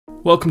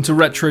Welcome to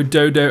Retro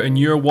Dodo, and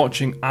you're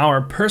watching our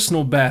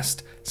personal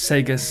best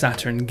Sega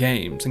Saturn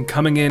games, and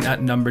coming in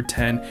at number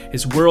 10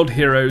 is World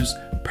Heroes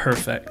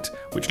Perfect,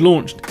 which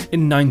launched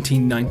in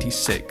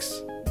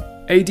 1996.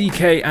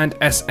 ADK and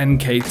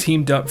SNK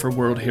teamed up for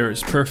World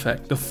Heroes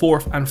Perfect, the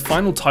fourth and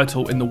final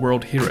title in the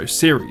World Heroes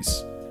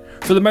series.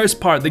 For the most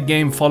part, the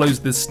game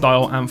follows the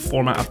style and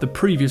format of the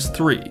previous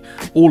three.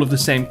 All of the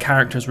same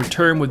characters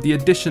return with the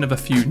addition of a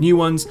few new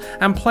ones,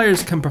 and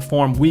players can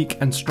perform weak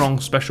and strong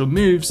special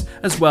moves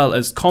as well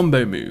as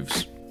combo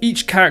moves.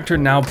 Each character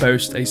now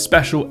boasts a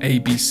special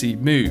ABC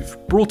move,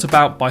 brought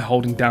about by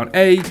holding down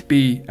A,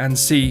 B, and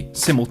C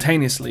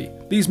simultaneously.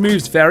 These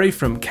moves vary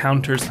from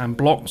counters and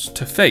blocks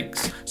to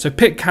fakes, so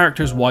pick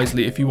characters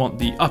wisely if you want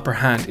the upper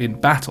hand in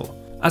battle.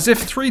 As if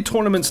 3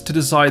 tournaments to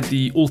decide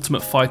the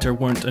Ultimate Fighter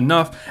weren't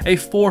enough, a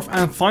fourth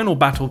and final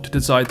battle to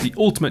decide the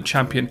Ultimate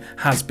Champion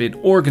has been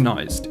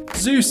organised.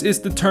 Zeus is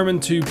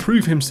determined to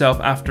prove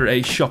himself after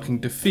a shocking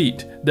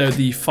defeat, though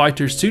the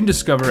fighters soon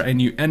discover a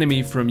new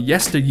enemy from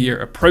yesteryear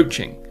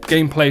approaching.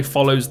 Gameplay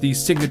follows the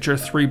signature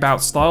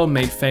 3-bout style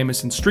made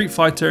famous in Street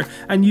Fighter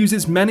and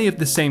uses many of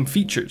the same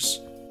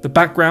features. The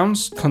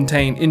backgrounds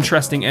contain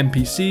interesting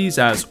NPCs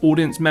as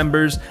audience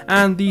members,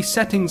 and the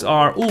settings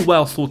are all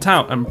well thought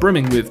out and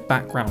brimming with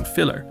background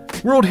filler.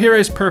 World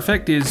Heroes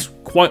Perfect is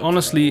quite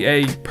honestly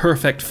a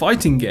perfect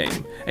fighting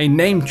game, a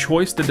name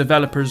choice the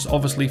developers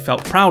obviously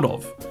felt proud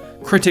of.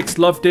 Critics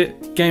loved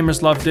it,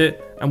 gamers loved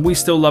it, and we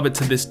still love it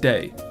to this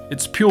day.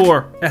 It's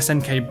pure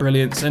SNK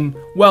brilliance and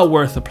well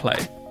worth a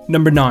play.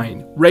 Number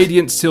 9.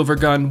 Radiant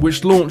Silvergun,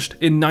 which launched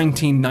in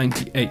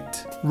 1998.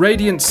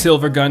 Radiant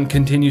Silvergun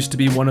continues to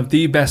be one of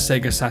the best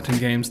Sega Saturn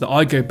games that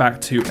I go back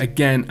to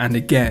again and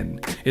again.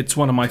 It's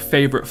one of my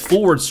favourite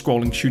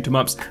forward-scrolling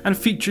shoot-em-ups and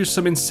features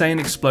some insane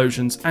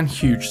explosions and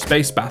huge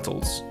space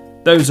battles.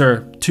 Those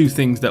are two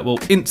things that will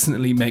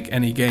instantly make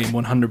any game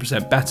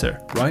 100% better,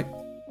 right?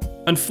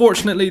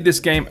 Unfortunately, this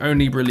game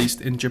only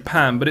released in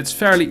Japan, but it's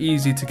fairly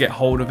easy to get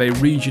hold of a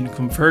region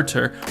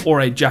converter or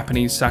a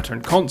Japanese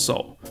Saturn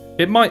console.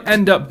 It might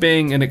end up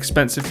being an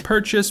expensive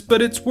purchase,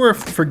 but it's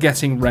worth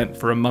forgetting rent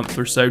for a month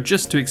or so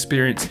just to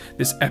experience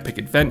this epic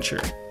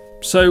adventure.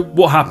 So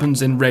what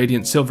happens in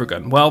Radiant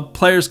Silvergun? Well,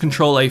 players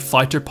control a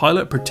fighter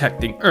pilot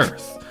protecting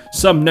Earth.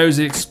 Some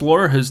nosy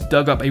explorer has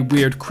dug up a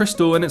weird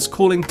crystal and it's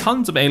calling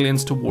tons of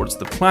aliens towards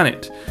the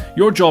planet.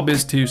 Your job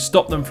is to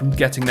stop them from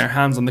getting their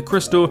hands on the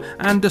crystal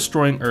and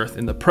destroying Earth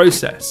in the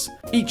process.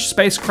 Each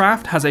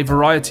spacecraft has a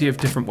variety of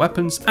different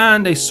weapons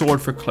and a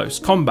sword for close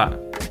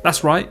combat.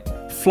 That's right,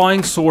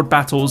 flying sword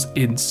battles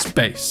in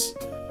space.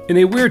 In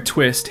a weird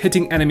twist,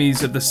 hitting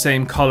enemies of the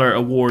same colour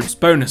awards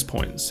bonus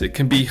points. It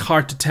can be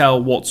hard to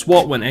tell what's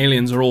what when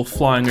aliens are all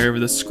flying over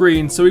the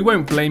screen, so we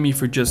won't blame you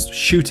for just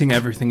shooting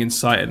everything in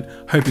sight and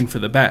hoping for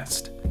the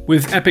best.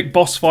 With epic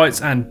boss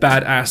fights and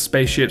badass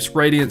spaceships,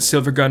 Radiant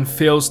Silvergun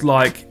feels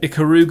like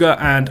Ikaruga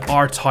and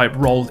R-Type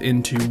rolled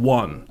into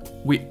one.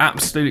 We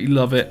absolutely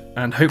love it,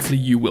 and hopefully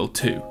you will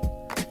too.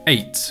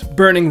 8.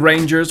 Burning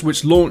Rangers,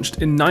 which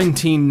launched in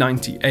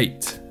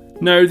 1998.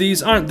 No,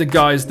 these aren't the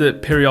guys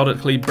that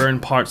periodically burn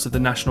parts of the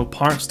national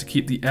parks to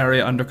keep the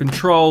area under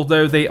control,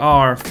 though they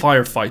are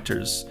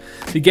firefighters.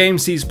 The game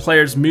sees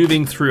players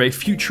moving through a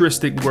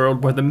futuristic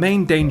world where the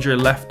main danger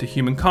left to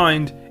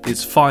humankind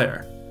is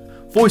fire.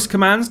 Voice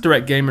commands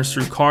direct gamers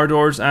through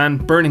corridors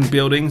and burning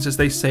buildings as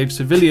they save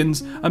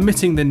civilians,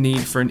 omitting the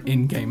need for an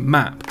in-game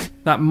map.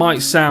 That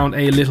might sound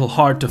a little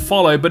hard to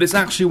follow, but it's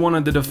actually one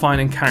of the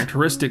defining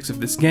characteristics of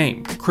this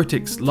game.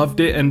 Critics loved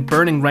it, and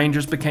Burning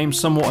Rangers became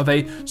somewhat of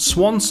a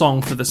swan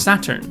song for the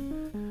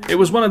Saturn. It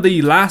was one of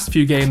the last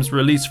few games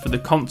released for the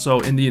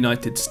console in the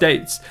United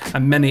States,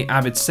 and many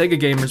avid Sega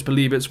gamers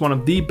believe it's one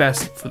of the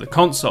best for the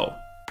console.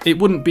 It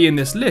wouldn't be in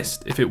this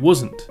list if it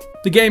wasn't.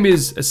 The game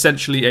is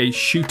essentially a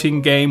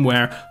shooting game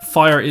where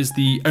fire is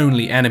the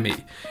only enemy.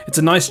 It's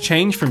a nice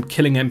change from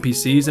killing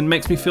NPCs and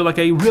makes me feel like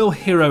a real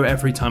hero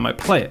every time I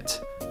play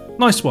it.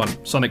 Nice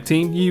one, Sonic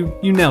Team, you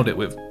nailed it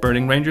with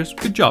Burning Rangers,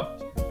 good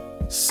job.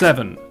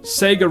 7.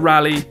 Sega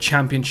Rally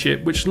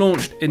Championship, which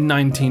launched in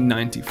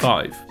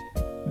 1995.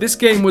 This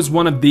game was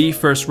one of the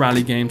first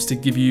rally games to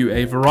give you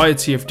a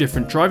variety of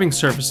different driving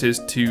surfaces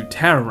to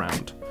tear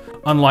around.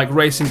 Unlike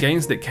racing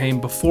games that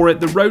came before it,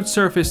 the road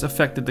surface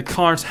affected the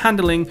car's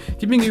handling,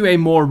 giving you a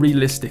more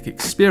realistic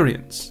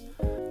experience.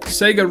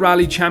 Sega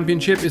Rally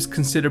Championship is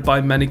considered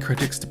by many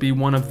critics to be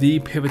one of the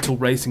pivotal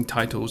racing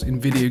titles in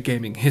video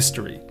gaming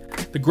history.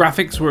 The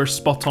graphics were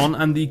spot on,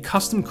 and the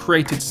custom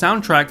created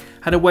soundtrack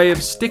had a way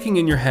of sticking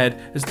in your head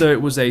as though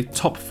it was a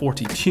top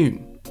 40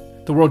 tune.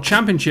 The World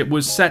Championship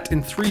was set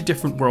in 3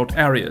 different world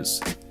areas: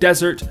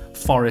 desert,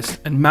 forest,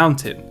 and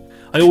mountain.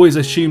 I always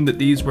assumed that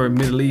these were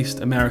Middle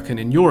East, American,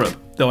 and Europe,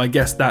 though I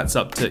guess that's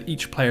up to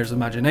each player's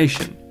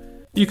imagination.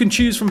 You can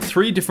choose from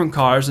 3 different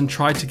cars and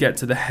try to get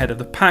to the head of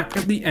the pack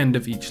at the end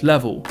of each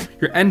level.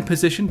 Your end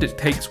position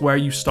dictates where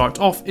you start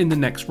off in the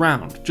next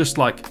round, just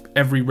like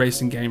every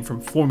racing game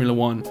from Formula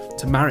 1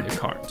 to Mario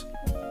Kart.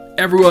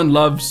 Everyone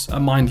loves a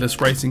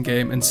mindless racing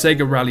game, and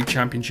Sega Rally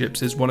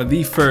Championships is one of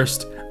the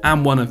first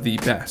and one of the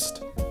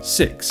best.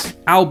 6.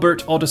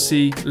 Albert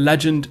Odyssey,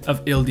 Legend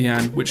of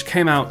Eldean, which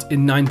came out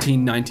in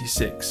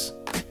 1996.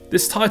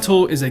 This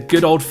title is a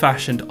good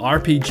old-fashioned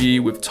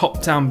RPG with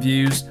top-down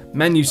views,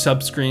 menu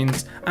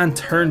subscreens, and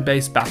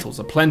turn-based battles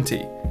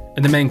aplenty,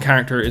 and the main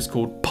character is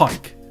called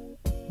Pike,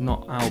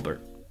 not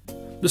Albert.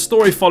 The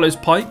story follows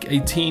Pike, a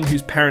teen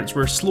whose parents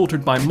were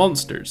slaughtered by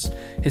monsters.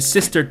 His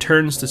sister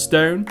turns to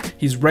stone,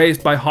 he's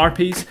raised by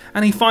harpies,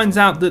 and he finds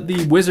out that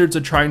the wizards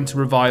are trying to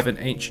revive an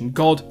ancient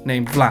god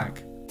named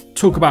Vlag.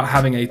 Talk about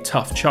having a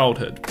tough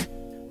childhood.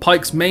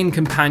 Pike's main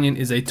companion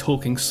is a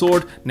talking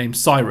sword named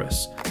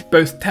Cyrus.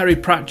 Both Terry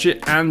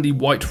Pratchett and the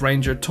White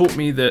Ranger taught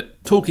me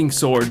that talking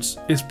swords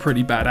is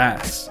pretty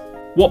badass.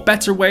 What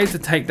better way to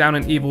take down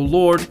an evil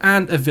lord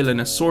and a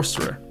villainous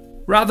sorcerer?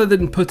 Rather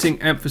than putting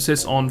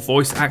emphasis on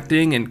voice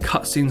acting and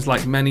cutscenes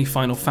like many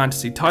Final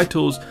Fantasy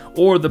titles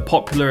or the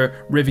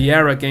popular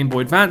Riviera Game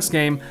Boy Advance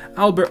game,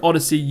 Albert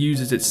Odyssey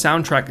uses its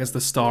soundtrack as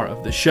the star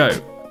of the show.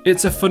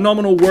 It's a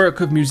phenomenal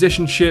work of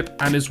musicianship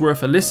and is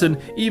worth a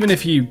listen even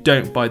if you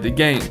don't buy the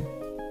game.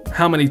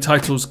 How many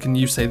titles can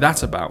you say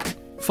that about?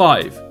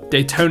 5.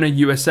 Daytona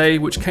USA,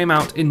 which came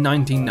out in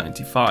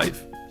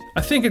 1995.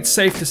 I think it's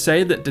safe to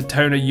say that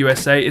Daytona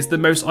USA is the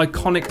most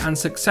iconic and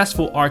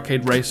successful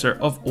arcade racer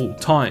of all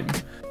time.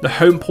 The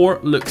home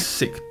port looks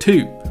sick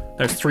too.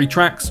 There's 3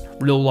 tracks,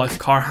 real life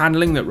car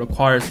handling that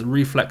requires the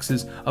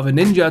reflexes of a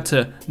ninja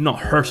to not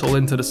hurtle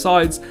into the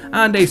sides,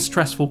 and a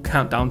stressful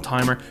countdown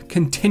timer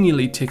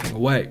continually ticking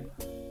away.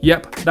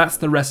 Yep, that's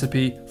the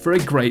recipe for a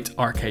great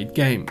arcade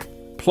game.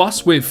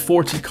 Plus, with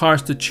 40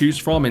 cars to choose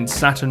from in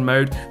Saturn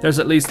mode, there's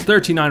at least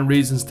 39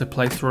 reasons to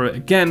play through it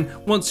again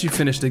once you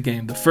finish the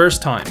game the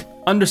first time.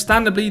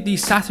 Understandably, the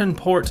Saturn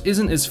port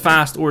isn't as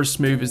fast or as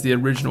smooth as the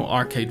original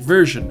arcade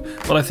version,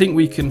 but I think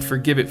we can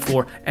forgive it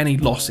for any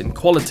loss in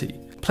quality.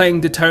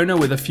 Playing Daytona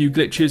with a few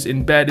glitches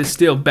in bed is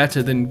still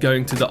better than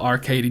going to the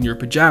arcade in your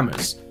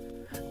pajamas.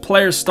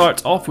 Players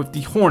start off with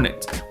the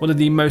Hornet, one of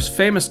the most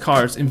famous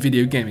cars in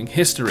video gaming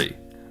history.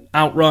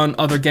 Outrun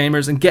other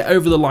gamers and get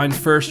over the line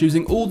first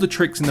using all the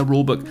tricks in the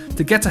rulebook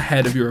to get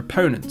ahead of your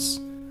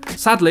opponents.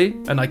 Sadly,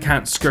 and I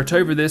can't skirt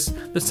over this,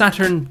 the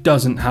Saturn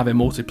doesn't have a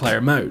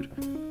multiplayer mode.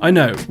 I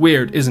know,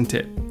 weird isn't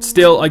it?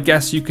 Still, I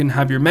guess you can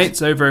have your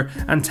mates over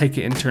and take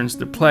it in turns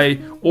to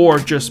play, or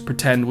just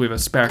pretend with a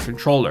spare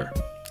controller.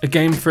 A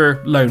game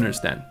for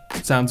loners then.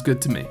 Sounds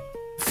good to me.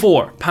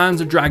 4.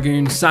 Panzer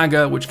Dragoon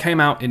Saga, which came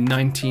out in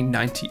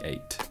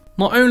 1998.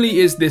 Not only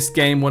is this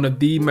game one of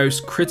the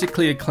most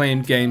critically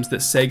acclaimed games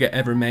that Sega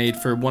ever made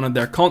for one of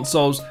their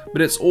consoles,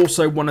 but it's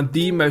also one of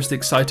the most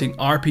exciting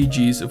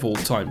RPGs of all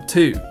time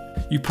too.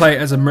 You play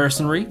as a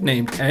mercenary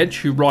named Edge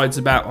who rides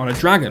about on a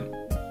dragon.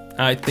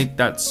 I think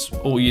that's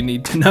all you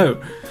need to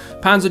know.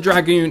 Panzer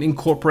Dragoon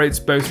incorporates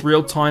both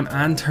real-time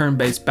and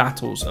turn-based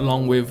battles,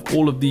 along with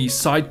all of the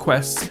side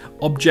quests,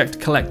 object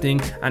collecting,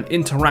 and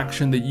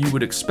interaction that you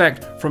would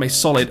expect from a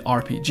solid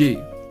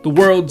RPG. The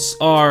worlds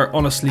are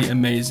honestly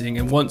amazing,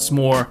 and once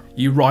more,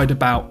 you ride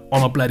about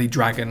on a bloody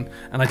dragon,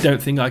 and I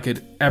don't think I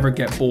could ever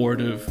get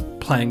bored of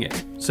playing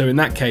it. So in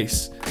that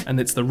case, and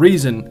it's the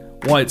reason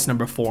why it's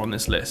number 4 on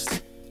this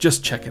list,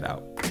 just check it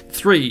out.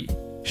 3.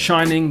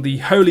 Shining the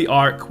Holy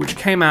Ark, which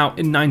came out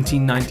in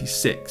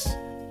 1996.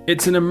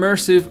 It's an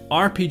immersive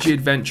RPG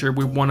adventure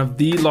with one of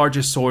the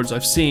largest swords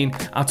I've seen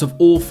out of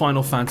all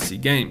Final Fantasy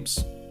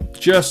games.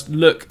 Just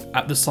look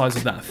at the size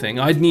of that thing.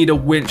 I'd need a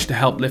winch to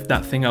help lift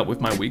that thing up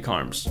with my weak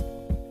arms.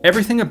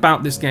 Everything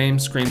about this game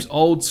screams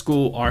old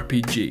school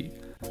RPG.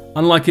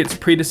 Unlike its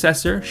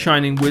predecessor,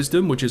 Shining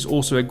Wisdom, which is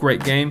also a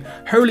great game,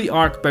 Holy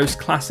Ark boasts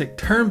classic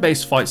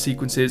turn-based fight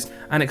sequences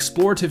and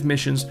explorative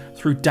missions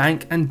through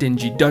dank and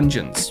dingy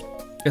dungeons.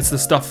 It's the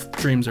stuff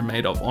dreams are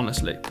made of,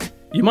 honestly.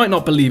 You might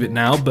not believe it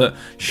now, but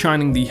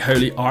Shining the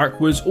Holy Ark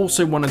was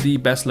also one of the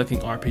best looking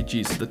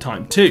RPGs at the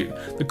time too.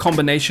 The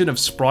combination of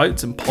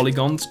sprites and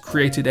polygons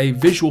created a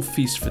visual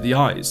feast for the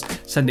eyes,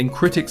 sending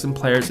critics and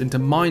players into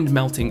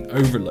mind-melting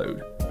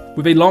overload.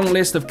 With a long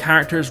list of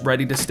characters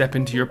ready to step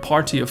into your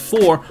party of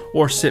 4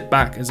 or sit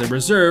back as a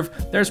reserve,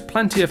 there's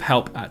plenty of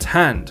help at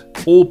hand.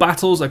 All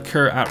battles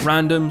occur at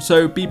random,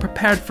 so be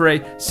prepared for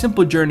a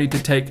simple journey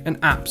to take an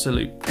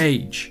absolute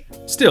age.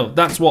 Still,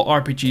 that's what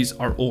RPGs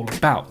are all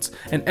about,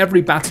 and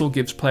every battle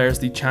gives players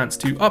the chance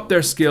to up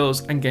their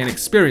skills and gain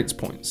experience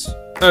points.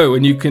 Oh,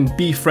 and you can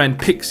befriend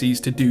pixies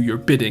to do your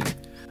bidding.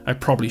 I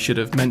probably should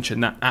have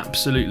mentioned that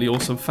absolutely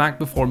awesome fact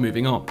before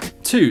moving on.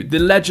 2. The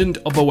Legend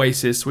of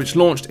Oasis, which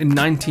launched in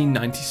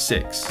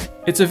 1996.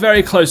 It's a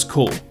very close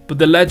call, but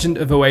The Legend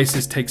of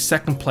Oasis takes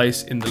second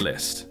place in the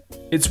list.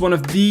 It's one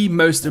of the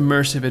most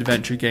immersive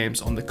adventure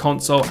games on the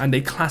console and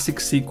a classic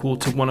sequel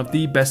to one of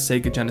the best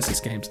Sega Genesis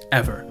games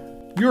ever.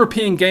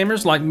 European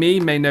gamers like me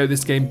may know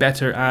this game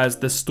better as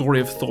The Story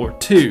of Thor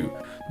 2,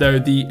 though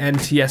the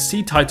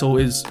NTSC title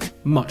is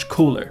much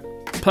cooler.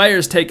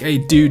 Players take a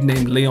dude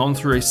named Leon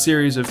through a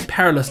series of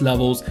perilous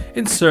levels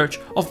in search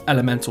of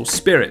elemental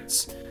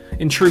spirits.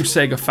 In true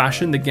Sega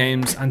fashion, the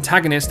game's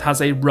antagonist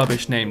has a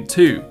rubbish name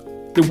too.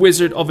 The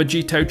Wizard of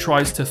Vegito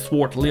tries to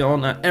thwart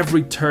Leon at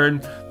every turn,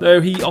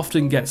 though he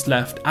often gets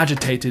left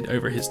agitated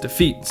over his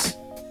defeats.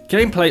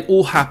 Gameplay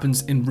all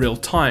happens in real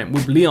time,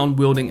 with Leon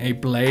wielding a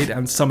blade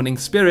and summoning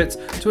spirits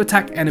to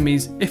attack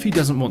enemies if he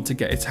doesn't want to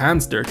get his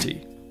hands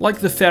dirty. Like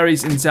the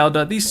fairies in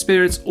Zelda, these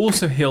spirits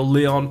also heal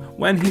Leon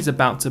when he's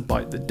about to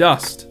bite the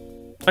dust.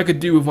 I could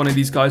do with one of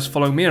these guys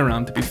following me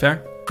around, to be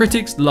fair.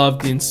 Critics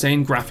loved the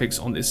insane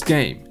graphics on this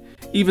game.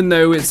 Even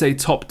though it's a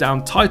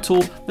top-down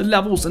title, the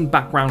levels and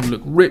background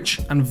look rich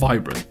and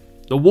vibrant.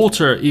 The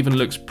water even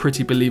looks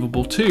pretty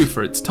believable too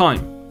for its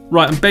time.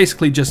 Right, I'm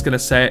basically just gonna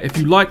say it, if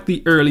you like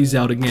the early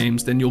Zelda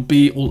games, then you'll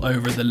be all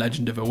over The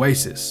Legend of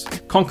Oasis.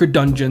 Conquer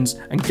dungeons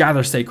and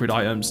gather sacred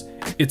items,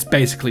 it's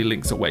basically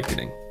Link's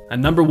Awakening.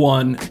 And number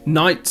 1,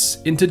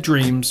 Nights into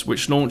Dreams,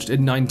 which launched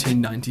in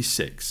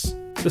 1996.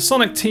 The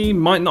Sonic team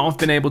might not have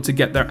been able to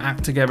get their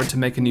act together to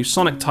make a new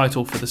Sonic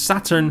title for the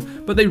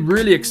Saturn, but they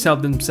really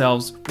excelled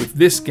themselves with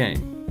this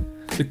game.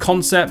 The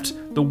concept,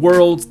 the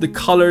worlds, the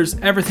colours,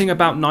 everything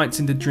about Nights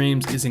into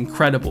Dreams is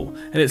incredible,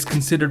 and it's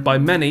considered by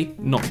many,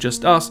 not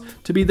just us,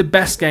 to be the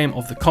best game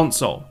of the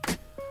console.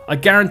 I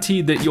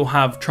guarantee that you'll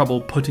have trouble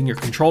putting your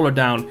controller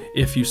down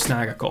if you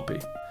snag a copy.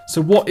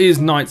 So what is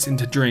Nights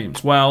into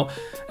Dreams? Well,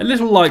 a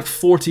little like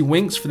 40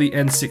 Winks for the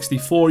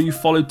N64, you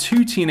follow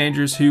 2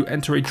 teenagers who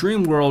enter a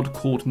dream world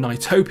called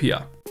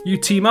Nightopia. You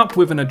team up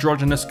with an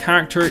androgynous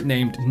character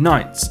named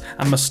Nights,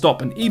 and must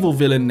stop an evil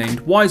villain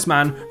named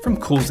Wiseman from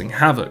causing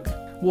havoc.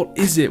 What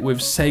is it with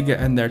Sega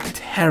and their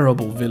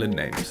terrible villain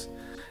names?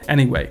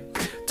 Anyway,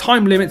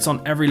 time limits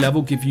on every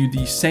level give you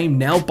the same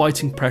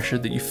nail-biting pressure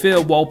that you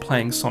feel while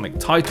playing Sonic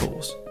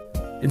titles.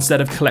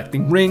 Instead of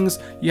collecting rings,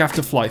 you have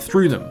to fly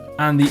through them,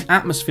 and the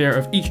atmosphere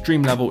of each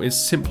dream level is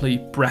simply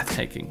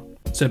breathtaking.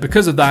 So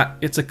because of that,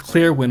 it's a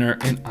clear winner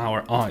in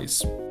our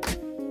eyes.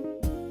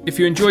 If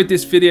you enjoyed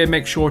this video,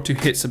 make sure to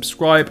hit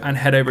subscribe and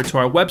head over to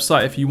our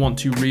website if you want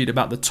to read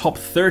about the top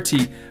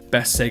 30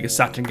 best Sega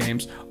Saturn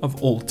games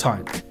of all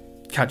time.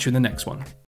 Catch you in the next one.